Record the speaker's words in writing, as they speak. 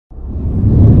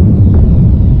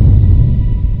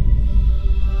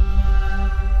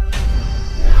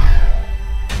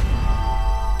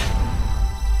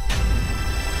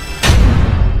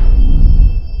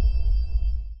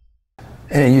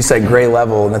you said gray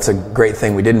level, and that's a great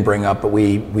thing we didn't bring up, but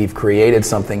we've created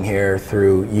something here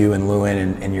through you and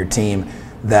Lewin and your team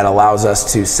that allows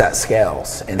us to set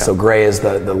scales. And so gray is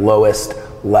the lowest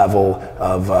level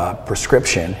of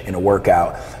prescription in a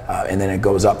workout, and then it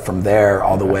goes up from there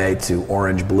all the way to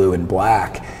orange, blue, and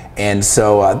black. And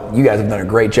so you guys have done a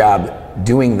great job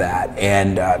doing that.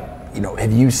 And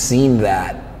have you seen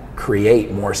that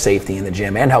create more safety in the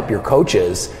gym and help your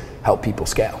coaches help people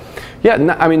scale?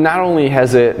 Yeah, I mean, not only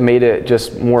has it made it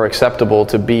just more acceptable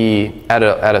to be at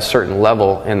a certain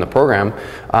level in the program,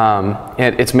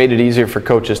 and it's made it easier for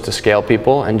coaches to scale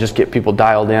people and just get people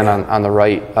dialed in on the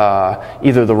right,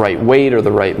 either the right weight or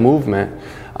the right movement.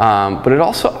 But it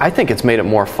also, I think it's made it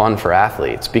more fun for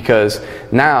athletes, because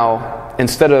now,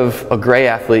 instead of a gray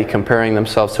athlete comparing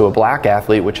themselves to a black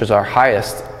athlete, which is our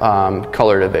highest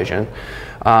color division,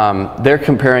 they're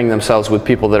comparing themselves with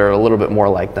people that are a little bit more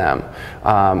like them,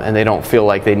 and they don't feel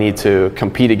like they need to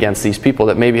compete against these people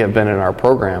that maybe have been in our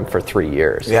program for 3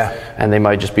 years. And they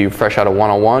might just be fresh out of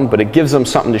 101, but it gives them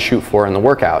something to shoot for in the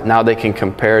workout. Now they can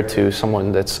compare to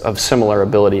someone that's of similar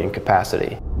ability and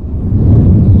capacity.